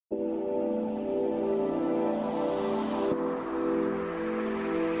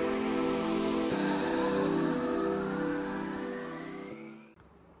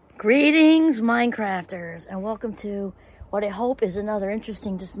Greetings, Minecrafters, and welcome to what I hope is another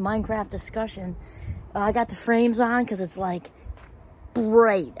interesting Minecraft discussion. I got the frames on because it's like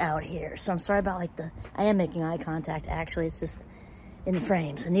bright out here, so I'm sorry about I am making eye contact. Actually, it's just in the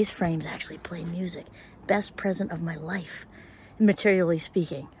frames, and these frames actually play music. Best present of my life, materially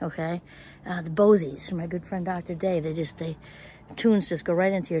speaking. Okay, the Boseys from my good friend Dr. Dave. They tunes just go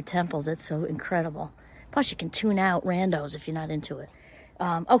right into your temples. It's so incredible. Plus, you can tune out randos if you're not into it.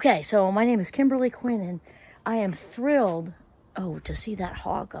 Okay, so my name is Kimberly Quinn, and I am thrilled, to see that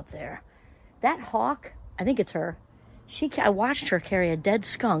hawk up there. That hawk, I think it's her. I watched her carry a dead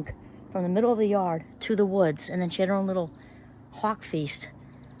skunk from the middle of the yard to the woods, and then she had her own little hawk feast.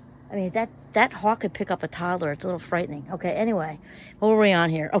 I mean, that hawk could pick up a toddler. It's a little frightening. Okay, anyway, what were we on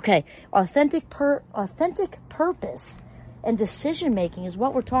here? Okay, authentic purpose and decision-making is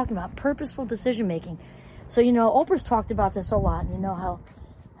what we're talking about, purposeful decision-making. So, Oprah's talked about this a lot, and you know how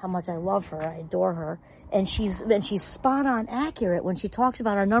much I love her, I adore her, and she's spot on accurate when she talks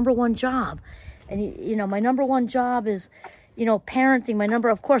about our number one job. And, my number one job is,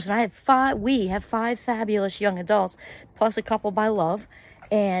 parenting, of course, and we have five fabulous young adults, plus a couple by love,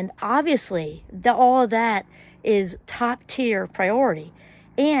 and obviously, all of that is top-tier priority.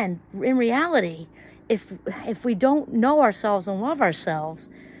 And in reality, if we don't know ourselves and love ourselves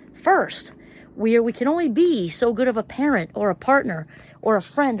first, we can only be so good of a parent or a partner or a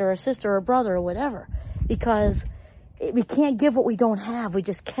friend or a sister or a brother or whatever, because we can't give what we don't have. We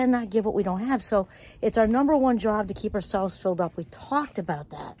just cannot give what we don't have. So it's our number one job to keep ourselves filled up. We talked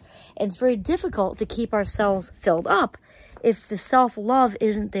about that. And it's very difficult to keep ourselves filled up if the self-love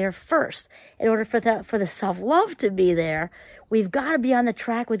isn't there first. In order for the self-love to be there, we've got to be on the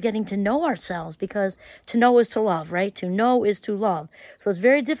track with getting to know ourselves, because to know is to love, right? To know is to love. So it's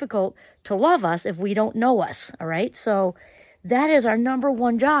very difficult to love us if we don't know us, all right? So that is our number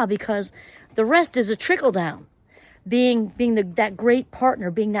one job, because the rest is a trickle down. Being that great partner,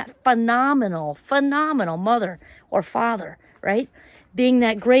 being that phenomenal mother or father, right? Being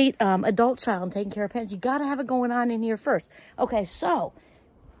that great adult child and taking care of parents. You got to have it going on in here first. Okay, so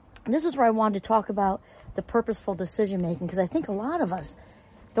this is where I wanted to talk about the purposeful decision making, because I think a lot of us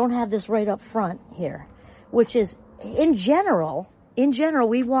don't have this right up front here, which is in general,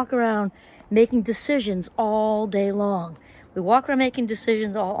 we walk around making decisions all day long. We walk around making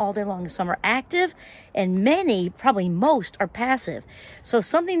decisions all day long. Some are active, and many, probably most, are passive. So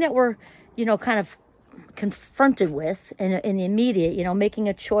something that we're, kind of confronted with in the immediate, making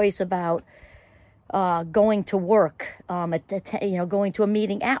a choice about going to work, going to a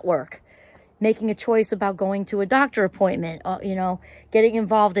meeting at work, making a choice about going to a doctor appointment, getting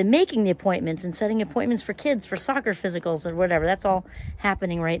involved in making the appointments and setting appointments for kids for soccer physicals or whatever. That's all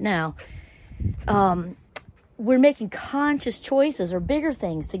happening right now. We're making conscious choices or bigger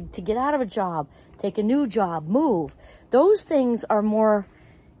things to get out of a job, take a new job, move. Those things are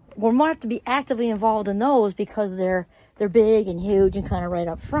we're more have to be actively involved in those, because they're big and huge and kind of right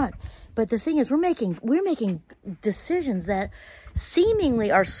up front. But the thing is, we're making decisions that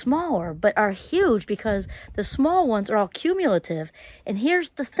seemingly are smaller but are huge, because the small ones are all cumulative. And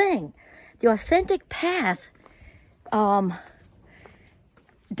here's the thing: the authentic path.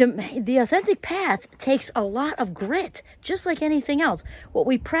 The authentic path takes a lot of grit, just like anything else. What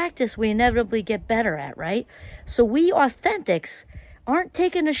we practice, we inevitably get better at, right? So we authentics aren't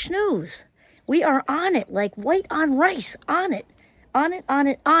taking a snooze. We are on it, like white on rice, on it.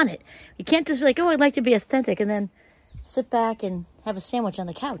 You can't just be like, I'd like to be authentic, and then sit back and have a sandwich on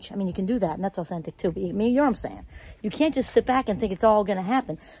the couch. I mean, you can do that, and that's authentic too. But you know what I'm saying? You can't just sit back and think it's all going to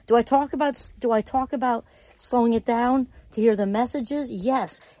happen. Do I talk about slowing it down to hear the messages?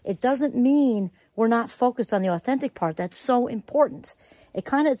 Yes. It doesn't mean we're not focused on the authentic part. That's so important. It's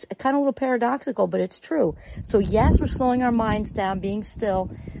kind of a little paradoxical, but it's true. So yes, we're slowing our minds down, being still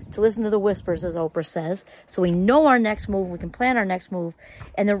to listen to the whispers, as Oprah says, so we know our next move, we can plan our next move.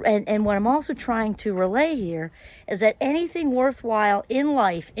 And what I'm also trying to relay here is that anything worthwhile in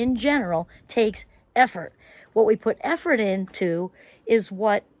life, in general, takes effort. What we put effort into is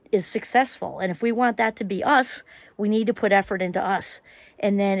what is successful. And if we want that to be us, we need to put effort into us.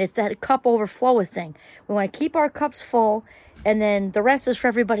 And then it's that cup overflowing thing. We want to keep our cups full, and then the rest is for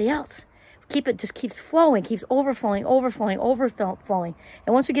everybody else. It just keeps flowing, keeps overflowing.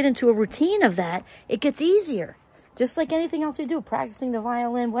 And once we get into a routine of that, it gets easier. Just like anything else we do, practicing the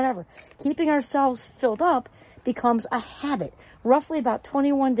violin, whatever. Keeping ourselves filled up becomes a habit. Roughly about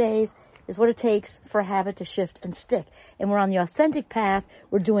 21 days is what it takes for a habit to shift and stick. And we're on the authentic path.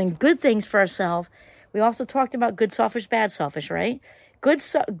 We're doing good things for ourselves. We also talked about good selfish, bad selfish, right?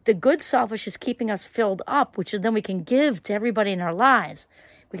 The good selfish is keeping us filled up, which is then we can give to everybody in our lives.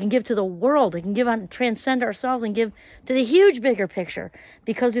 We can give to the world. We can give on, transcend ourselves and give to the huge, bigger picture,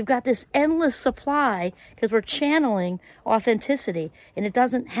 because we've got this endless supply, because we're channeling authenticity, and it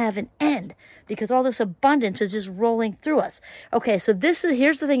doesn't have an end, because all this abundance is just rolling through us. Okay, so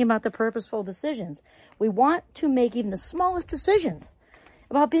here's the thing about the purposeful decisions. We want to make even the smallest decisions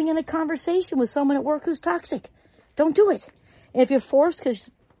about being in a conversation with someone at work who's toxic. Don't do it. And if you're forced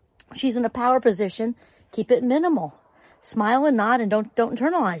because she's in a power position, keep it minimal. Smile and nod, and don't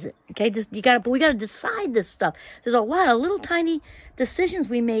internalize it. Okay, we gotta decide this stuff. There's a lot of little tiny decisions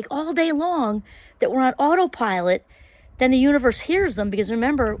we make all day long that we're on autopilot. Then the universe hears them, because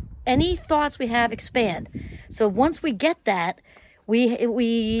remember, any thoughts we have expand. So once we get that,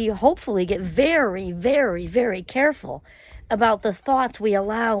 we hopefully get very, very, very careful about the thoughts we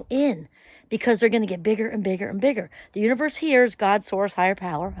allow in, because they're going to get bigger and bigger and bigger. The universe hears, God, source, higher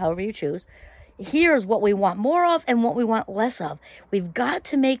power, however you choose, here's what we want more of and what we want less of. We've got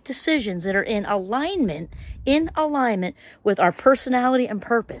to make decisions that are in alignment with our personality and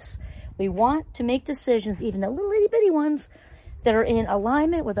purpose. We want to make decisions, even the little itty bitty ones, that are in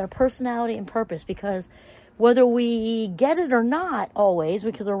alignment with our personality and purpose, because whether we get it or not always,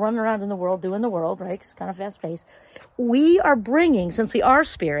 because we're running around in the world doing the world, right? It's kind of fast paced. We are bringing, since we are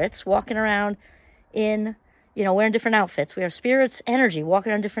spirits walking around in, wearing different outfits. We are spirits, energy,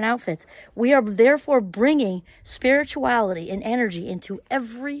 walking around different outfits. We are therefore bringing spirituality and energy into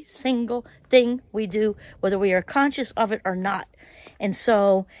every single thing we do, whether we are conscious of it or not. And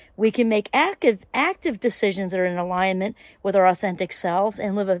so we can make active decisions that are in alignment with our authentic selves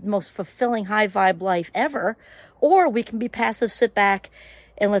and live a most fulfilling, high vibe life ever. Or we can be passive, sit back,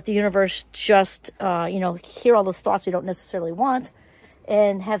 and let the universe just, hear all those thoughts we don't necessarily want,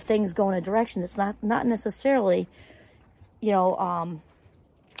 and have things go in a direction that's not necessarily, in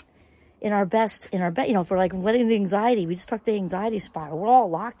our best, if we're like letting the anxiety, we just stuck the anxiety spiral. We're all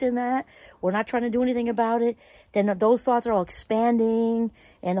locked in that. We're not trying to do anything about it. Then those thoughts are all expanding,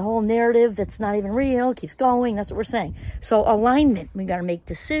 and the whole narrative that's not even real keeps going. That's what we're saying. So alignment, we got to make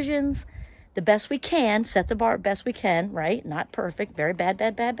decisions the best we can, set the bar best we can, right? Not perfect, very bad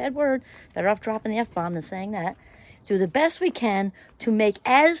word. Better off dropping the F-bomb than saying that. Do the best we can to make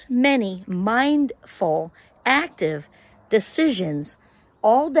as many mindful, active decisions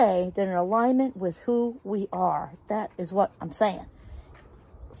all day that are in alignment with who we are. That is what I'm saying.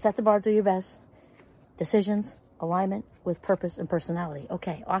 Set the bar, do your best. Decisions, alignment with purpose and personality.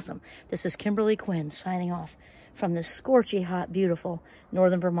 Okay, awesome. This is Kimberly Quinn signing off from the scorchy hot, beautiful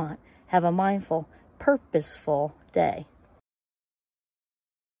Northern Vermont. Have a mindful, purposeful day.